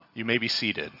You may be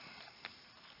seated.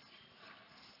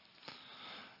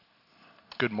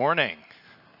 Good morning.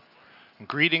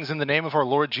 Greetings in the name of our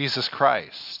Lord Jesus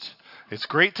Christ. It's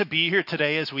great to be here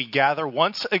today as we gather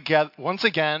once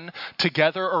again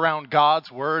together around God's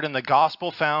Word and the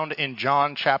Gospel found in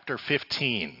John chapter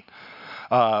 15.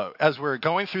 As we're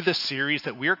going through this series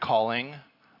that we're calling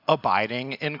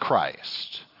Abiding in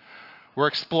Christ. We're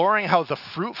exploring how the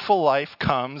fruitful life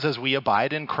comes as we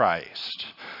abide in Christ,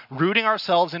 rooting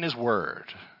ourselves in His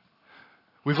Word.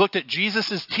 We've looked at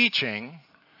Jesus' teaching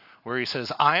where He says,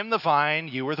 I am the vine,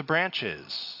 you are the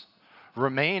branches.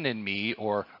 Remain in me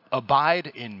or abide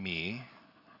in me,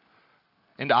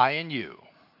 and I in you,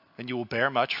 and you will bear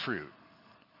much fruit.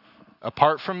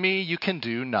 Apart from me, you can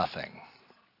do nothing.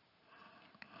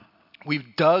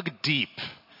 We've dug deep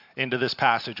into this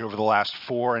passage over the last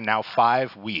 4 and now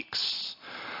 5 weeks,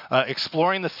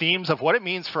 exploring the themes of what it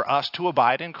means for us to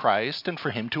abide in Christ and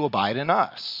for Him to abide in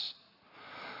us.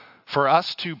 For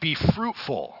us to be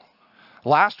fruitful.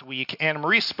 Last week,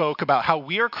 Anne-Marie spoke about how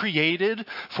we are created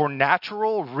for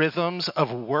natural rhythms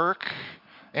of work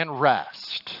and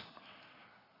rest,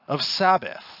 of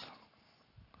Sabbath,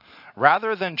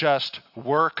 rather than just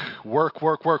work, and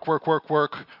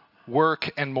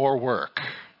more work.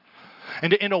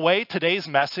 And in a way, today's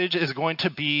message is going to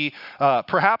be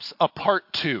perhaps a part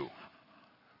 2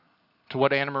 to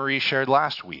what Anna-Marie shared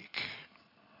last week.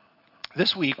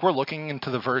 This week, we're looking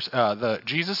into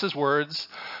Jesus' words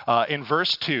in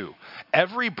verse 2.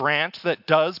 Every branch that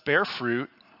does bear fruit,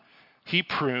 He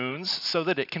prunes so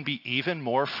that it can be even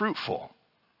more fruitful.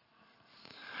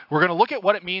 We're going to look at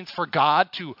what it means for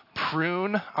God to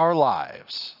prune our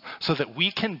lives so that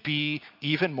we can be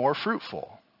even more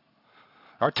fruitful.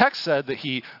 Our text said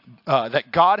that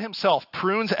God Himself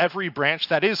prunes every branch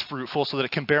that is fruitful so that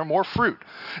it can bear more fruit.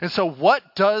 And so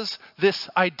what does this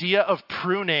idea of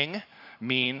pruning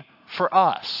mean for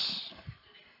us?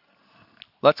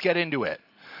 Let's get into it.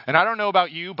 And I don't know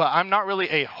about you, but I'm not really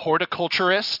a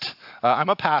horticulturist. I'm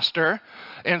a pastor.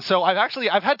 And so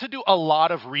I've had to do a lot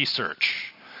of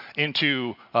research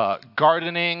into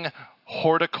gardening,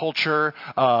 horticulture,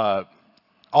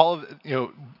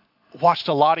 watched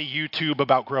a lot of YouTube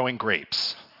about growing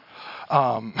grapes.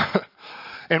 And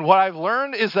what I've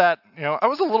learned is that, I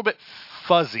was a little bit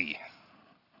fuzzy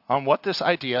on what this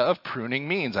idea of pruning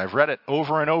means. I've read it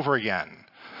over and over again.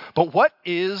 But what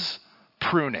is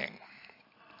pruning?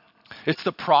 It's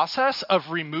the process of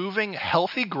removing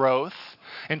healthy growth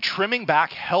and trimming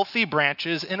back healthy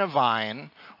branches in a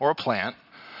vine or a plant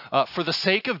for the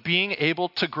sake of being able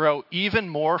to grow even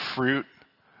more fruit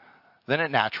than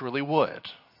it naturally would.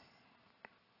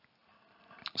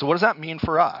 So what does that mean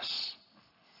for us?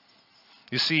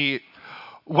 You see,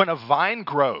 when a vine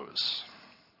grows,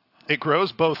 it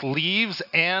grows both leaves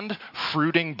and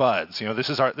fruiting buds. This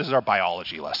is our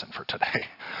biology lesson for today.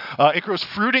 It grows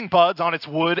fruiting buds on its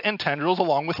wood and tendrils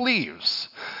along with leaves.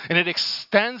 And it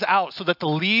extends out so that the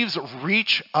leaves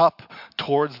reach up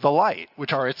towards the light,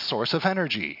 which are its source of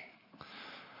energy.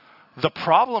 The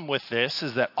problem with this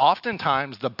is that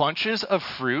oftentimes the bunches of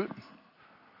fruit,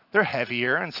 they're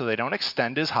heavier, and so they don't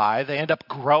extend as high. They end up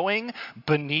growing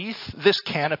beneath this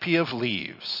canopy of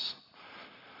leaves.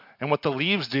 And what the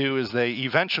leaves do is they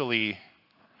eventually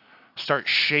start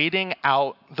shading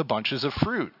out the bunches of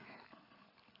fruit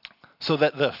so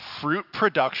that the fruit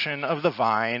production of the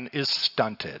vine is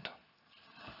stunted.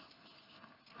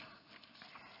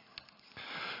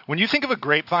 When you think of a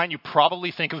grapevine, you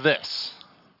probably think of this,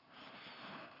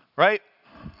 right?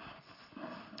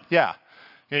 Yeah.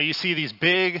 You see these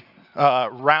big,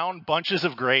 round bunches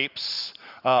of grapes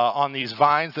on these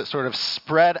vines that sort of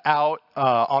spread out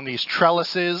on these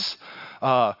trellises.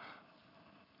 But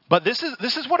this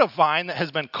is what a vine that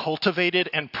has been cultivated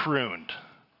and pruned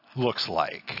looks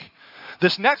like.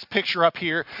 This next picture up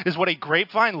here is what a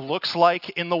grapevine looks like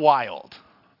in the wild.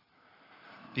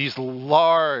 These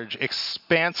large,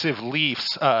 expansive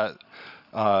leaves sort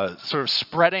of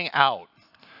spreading out.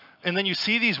 And then you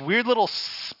see these weird little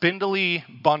spindly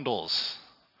bundles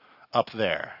up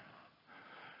there.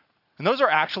 And those are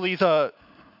actually the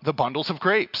bundles of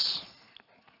grapes.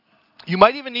 You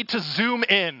might even need to zoom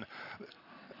in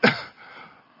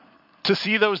to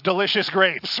see those delicious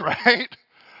grapes, right?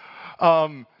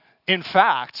 In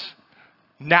fact,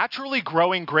 naturally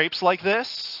growing grapes like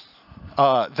this,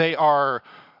 they are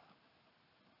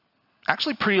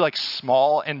actually pretty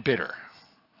small and bitter.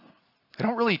 They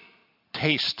don't really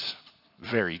taste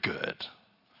very good.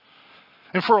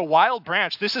 And for a wild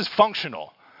branch, this is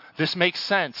functional. This makes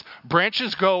sense.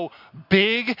 Branches go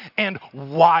big and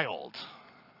wild,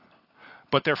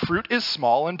 but their fruit is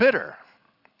small and bitter.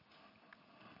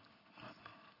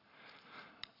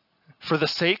 For the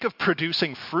sake of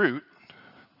producing fruit,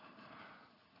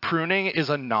 pruning is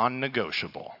a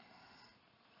non-negotiable.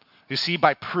 You see,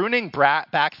 by pruning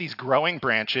back these growing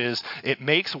branches, it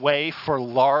makes way for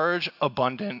large,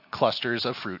 abundant clusters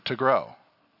of fruit to grow.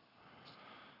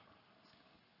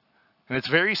 And it's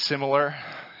very similar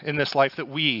in this life that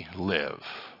we live.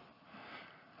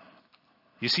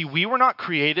 You see, we were not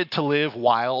created to live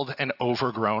wild and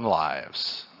overgrown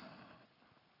lives,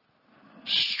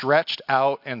 stretched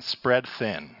out and spread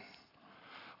thin,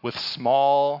 with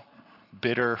small,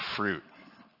 bitter fruit.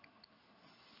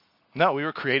 No, we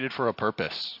were created for a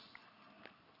purpose.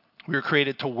 We were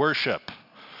created to worship,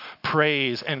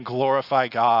 praise, and glorify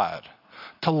God,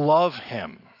 to love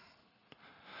Him,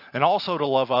 and also to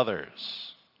love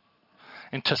others,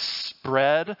 and to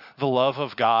spread the love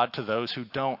of God to those who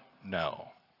don't know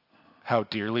how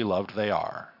dearly loved they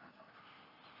are.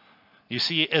 You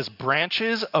see, as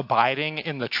branches abiding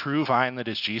in the true vine that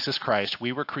is Jesus Christ,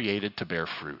 we were created to bear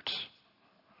fruit.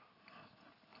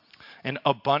 And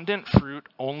abundant fruit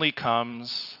only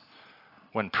comes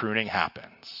when pruning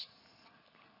happens.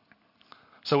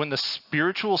 So in the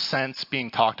spiritual sense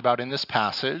being talked about in this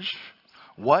passage,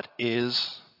 what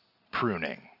is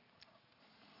pruning?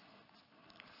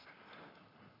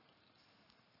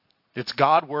 It's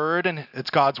God's word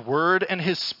and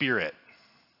His Spirit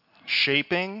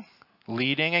shaping,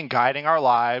 leading, and guiding our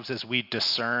lives as we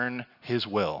discern His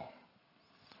will.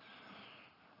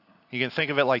 You can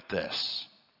think of it like this.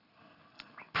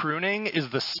 Pruning is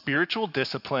the spiritual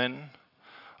discipline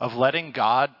of letting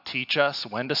God teach us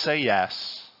when to say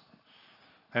yes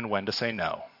and when to say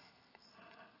no.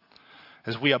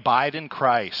 As we abide in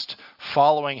Christ,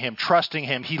 following Him, trusting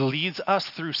Him, He leads us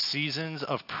through seasons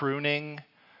of pruning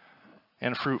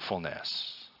and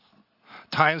fruitfulness.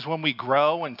 Times when we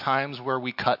grow and times where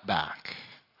we cut back.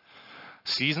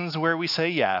 Seasons where we say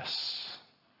yes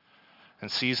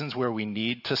and seasons where we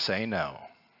need to say no.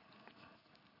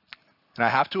 And I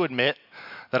have to admit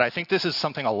that I think this is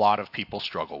something a lot of people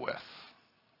struggle with.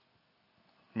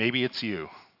 Maybe it's you.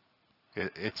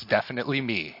 It's definitely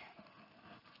me.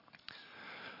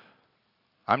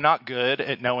 I'm not good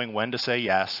at knowing when to say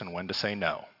yes and when to say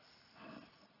no.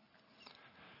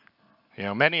 You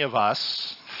know, many of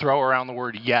us throw around the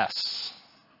word yes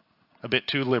a bit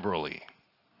too liberally.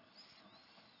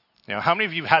 You know, how many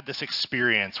of you have had this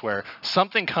experience where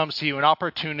something comes to you, an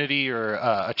opportunity or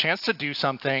a chance to do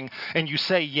something, and you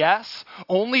say yes,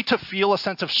 only to feel a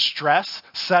sense of stress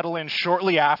settle in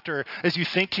shortly after as you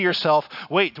think to yourself,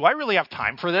 wait, do I really have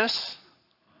time for this?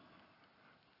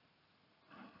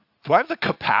 Do I have the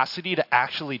capacity to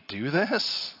actually do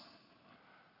this?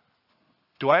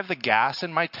 Do I have the gas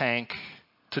in my tank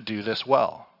to do this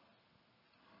well?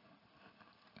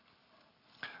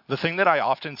 The thing that I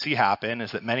often see happen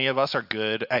is that many of us are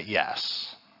good at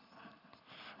yes.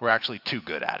 We're actually too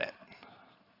good at it.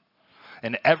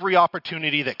 And every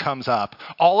opportunity that comes up,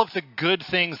 all of the good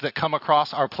things that come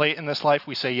across our plate in this life,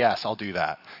 we say, yes, I'll do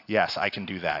that. Yes, I can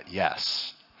do that.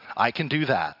 Yes, I can do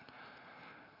that.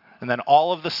 And then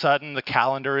all of a sudden, the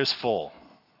calendar is full.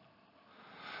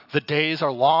 The days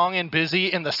are long and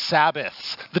busy, and the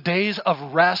Sabbaths, the days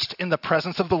of rest in the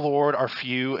presence of the Lord, are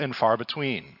few and far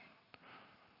between.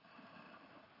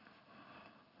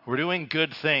 We're doing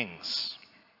good things,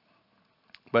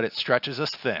 but it stretches us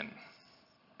thin.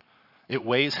 It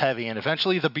weighs heavy, and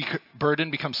eventually the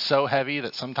burden becomes so heavy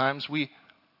that sometimes we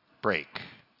break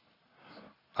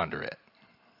under it.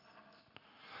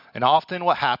 And often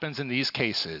what happens in these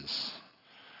cases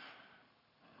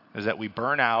is that we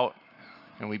burn out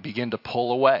and we begin to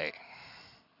pull away.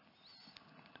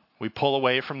 We pull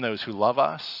away from those who love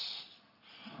us.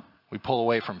 We pull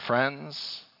away from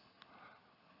friends.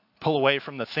 Pull away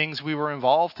from the things we were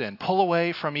involved in. Pull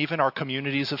away from even our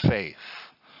communities of faith.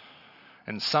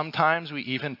 And sometimes we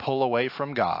even pull away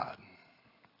from God.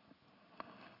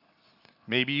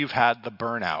 Maybe you've had the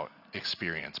burnout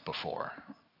experience before.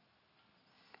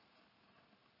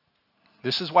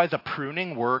 This is why the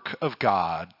pruning work of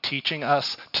God, teaching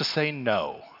us to say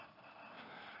no,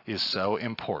 is so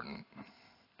important.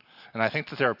 And I think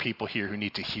that there are people here who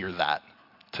need to hear that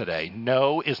today.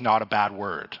 No is not a bad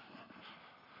word.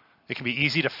 It can be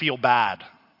easy to feel bad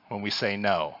when we say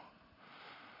no.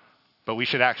 But we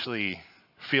should actually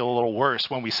feel a little worse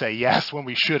when we say yes when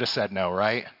we should have said no,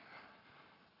 right?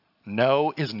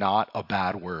 No is not a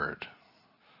bad word.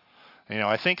 You know,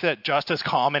 I think that just as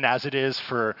common as it is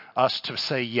for us to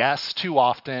say yes too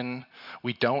often,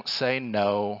 we don't say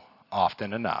no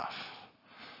often enough.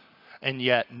 And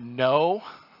yet, no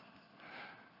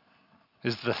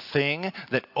is the thing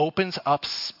that opens up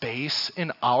space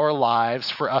in our lives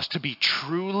for us to be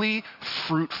truly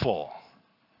fruitful,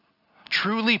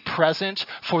 truly present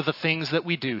for the things that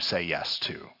we do say yes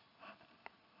to.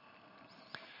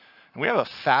 And we have a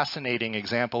fascinating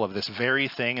example of this very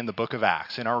thing in the book of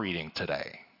Acts in our reading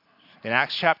today. In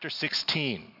Acts chapter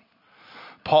 16,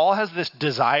 Paul has this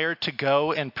desire to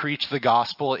go and preach the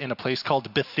gospel in a place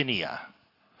called Bithynia.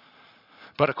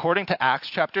 But according to Acts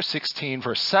chapter 16,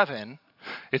 verse 7,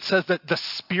 it says that the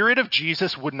Spirit of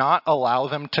Jesus would not allow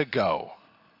them to go.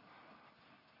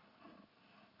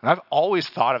 And I've always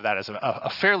thought of that as a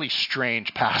fairly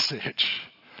strange passage.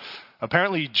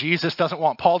 Apparently, Jesus doesn't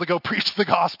want Paul to go preach the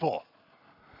gospel,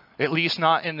 at least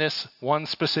not in this one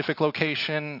specific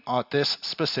location at this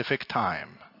specific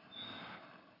time.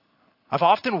 I've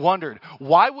often wondered,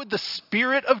 why would the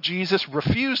Spirit of Jesus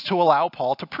refuse to allow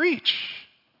Paul to preach?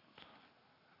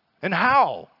 And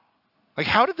how? Like,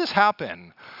 how did this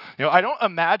happen? I don't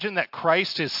imagine that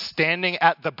Christ is standing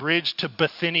at the bridge to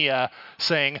Bithynia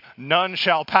saying, "None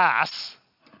shall pass."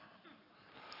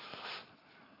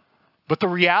 But the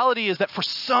reality is that for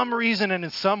some reason and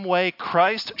in some way,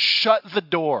 Christ shut the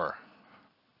door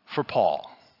for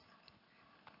Paul.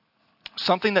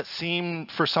 Something that seemed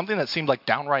like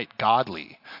downright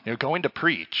godly, going to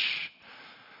preach.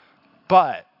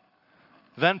 But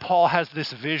then Paul has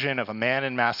this vision of a man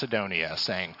in Macedonia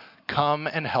saying, "Come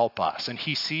and help us." And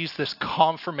he sees this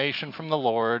confirmation from the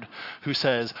Lord who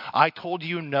says, "I told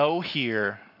you no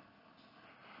here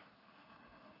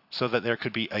so that there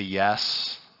could be a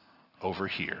yes over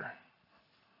here."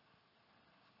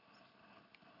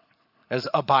 As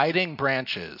abiding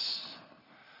branches,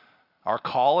 our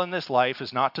call in this life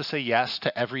is not to say yes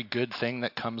to every good thing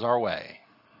that comes our way.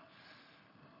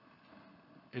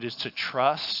 It is to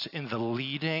trust in the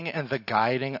leading and the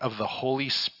guiding of the Holy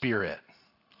Spirit,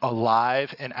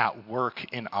 alive and at work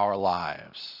in our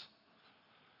lives.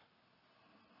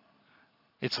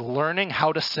 It's learning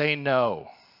how to say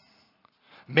no,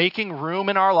 making room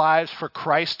in our lives for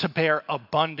Christ to bear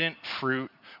abundant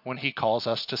fruit when he calls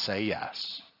us to say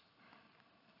yes.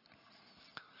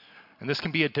 And this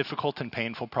can be a difficult and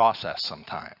painful process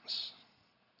sometimes.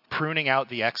 Pruning out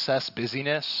the excess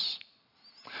busyness,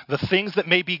 the things that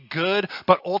may be good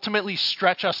but ultimately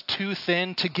stretch us too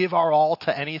thin to give our all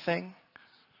to anything.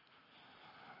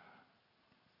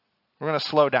 We're going to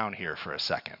slow down here for a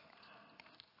second.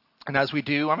 And as we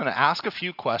do, I'm going to ask a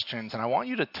few questions, and I want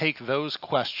you to take those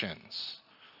questions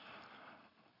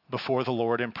before the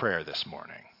Lord in prayer this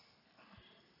morning.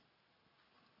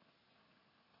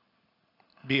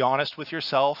 Be honest with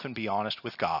yourself and be honest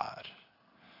with God.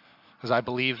 Because I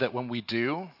believe that when we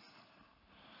do,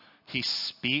 he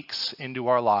speaks into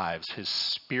our lives. His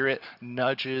Spirit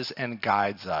nudges and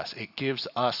guides us. It gives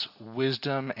us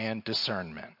wisdom and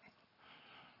discernment.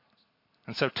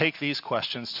 And so take these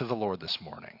questions to the Lord this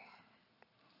morning.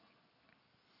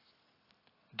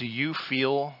 Do you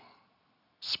feel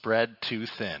spread too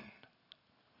thin?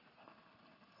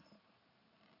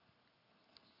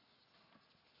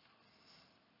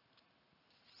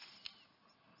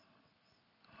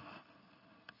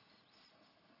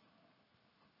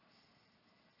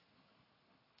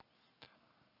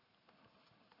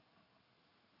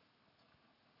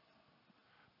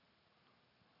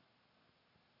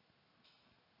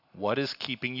 What is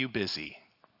keeping you busy?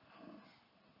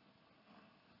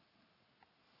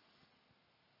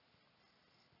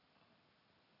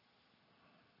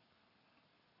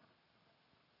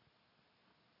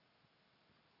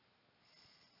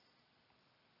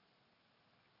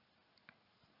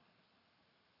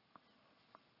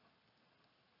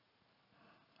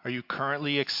 Are you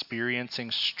currently experiencing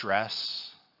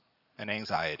stress and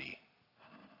anxiety?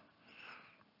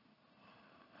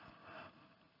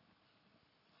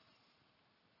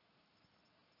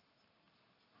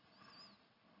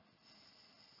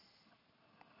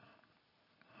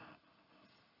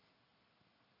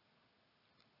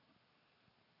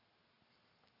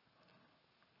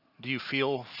 Do you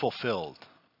feel fulfilled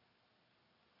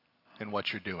in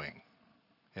what you're doing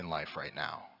in life right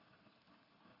now?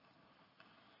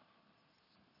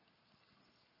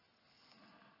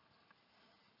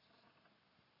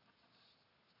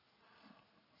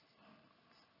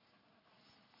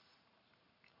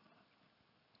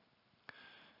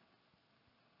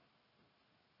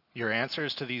 Your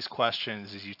answers to these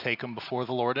questions as you take them before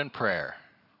the Lord in prayer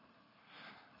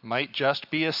might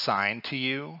just be a sign to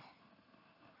you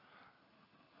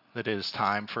that it is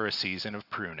time for a season of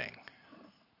pruning.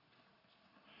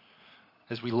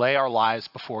 As we lay our lives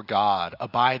before God,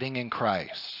 abiding in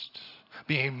Christ,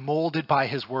 being molded by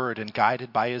his word and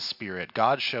guided by his Spirit,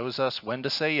 God shows us when to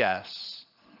say yes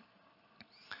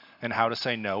and how to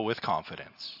say no with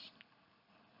confidence.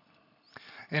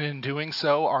 And in doing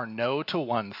so, our no to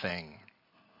one thing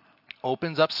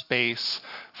opens up space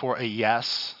for a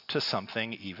yes to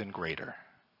something even greater.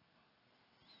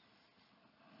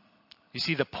 You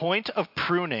see, the point of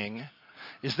pruning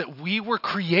is that we were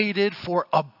created for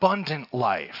abundant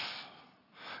life.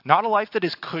 Not a life that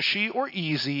is cushy or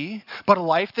easy, but a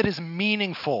life that is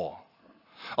meaningful.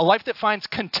 A life that finds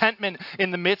contentment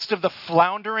in the midst of the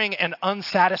floundering and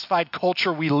unsatisfied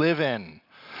culture we live in.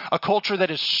 A culture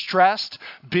that is stressed,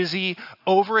 busy,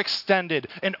 overextended,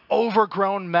 an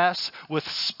overgrown mess with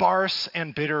sparse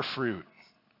and bitter fruit.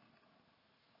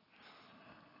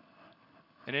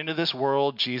 And into this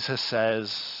world, Jesus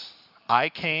says, I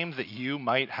came that you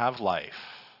might have life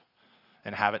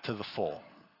and have it to the full.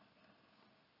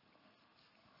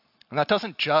 And that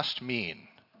doesn't just mean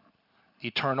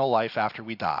eternal life after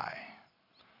we die.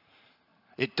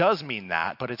 It does mean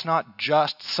that, but it's not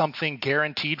just something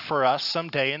guaranteed for us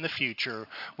someday in the future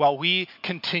while we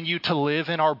continue to live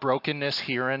in our brokenness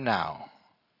here and now.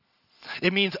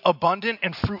 It means abundant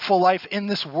and fruitful life in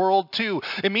this world too.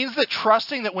 It means that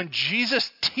trusting that when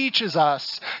Jesus teaches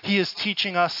us, he is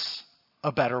teaching us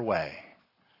a better way.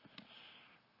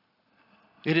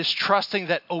 It is trusting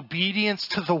that obedience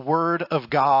to the word of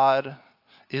God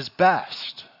is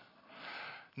best.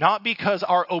 Not because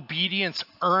our obedience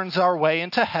earns our way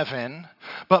into heaven,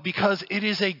 but because it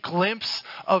is a glimpse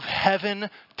of heaven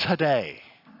today.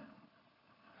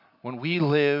 When we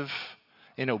live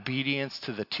in obedience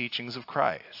to the teachings of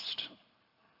Christ.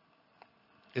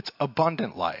 It's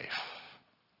abundant life.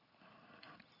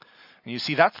 And you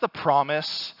see, that's the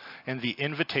promise and the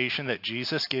invitation that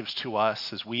Jesus gives to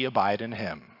us as we abide in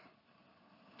him.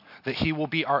 That he will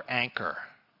be our anchor,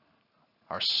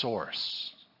 our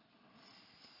source.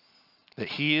 That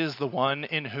he is the one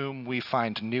in whom we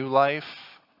find new life,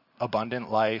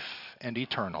 abundant life, and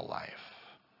eternal life.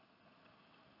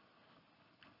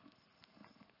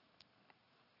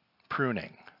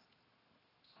 Pruning.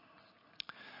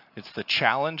 It's the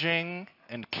challenging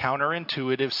and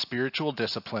counterintuitive spiritual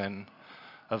discipline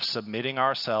of submitting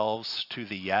ourselves to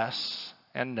the yes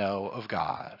and no of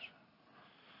God.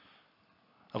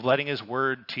 Of letting his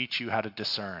word teach you how to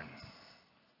discern.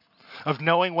 Of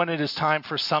knowing when it is time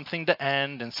for something to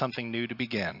end and something new to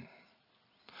begin.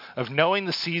 Of knowing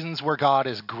the seasons where God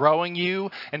is growing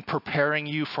you and preparing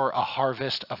you for a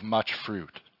harvest of much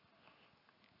fruit.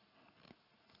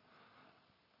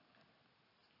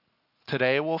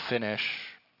 Today we'll finish,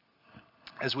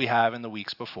 as we have in the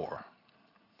weeks before,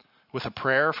 with a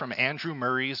prayer from Andrew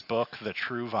Murray's book, The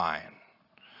True Vine.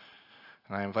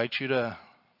 And I invite you to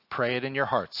pray it in your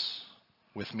hearts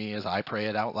with me as I pray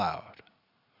it out loud.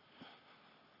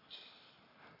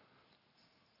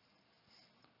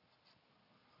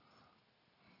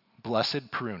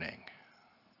 Blessed pruning.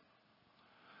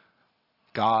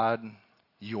 God,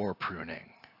 your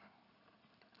pruning.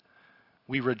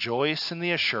 We rejoice in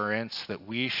the assurance that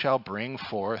we shall bring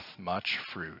forth much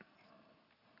fruit.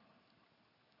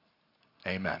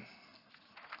 Amen.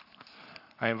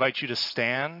 I invite you to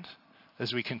stand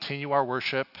as we continue our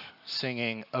worship,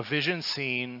 singing A Vision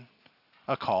Seen,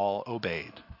 a Call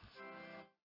Obeyed.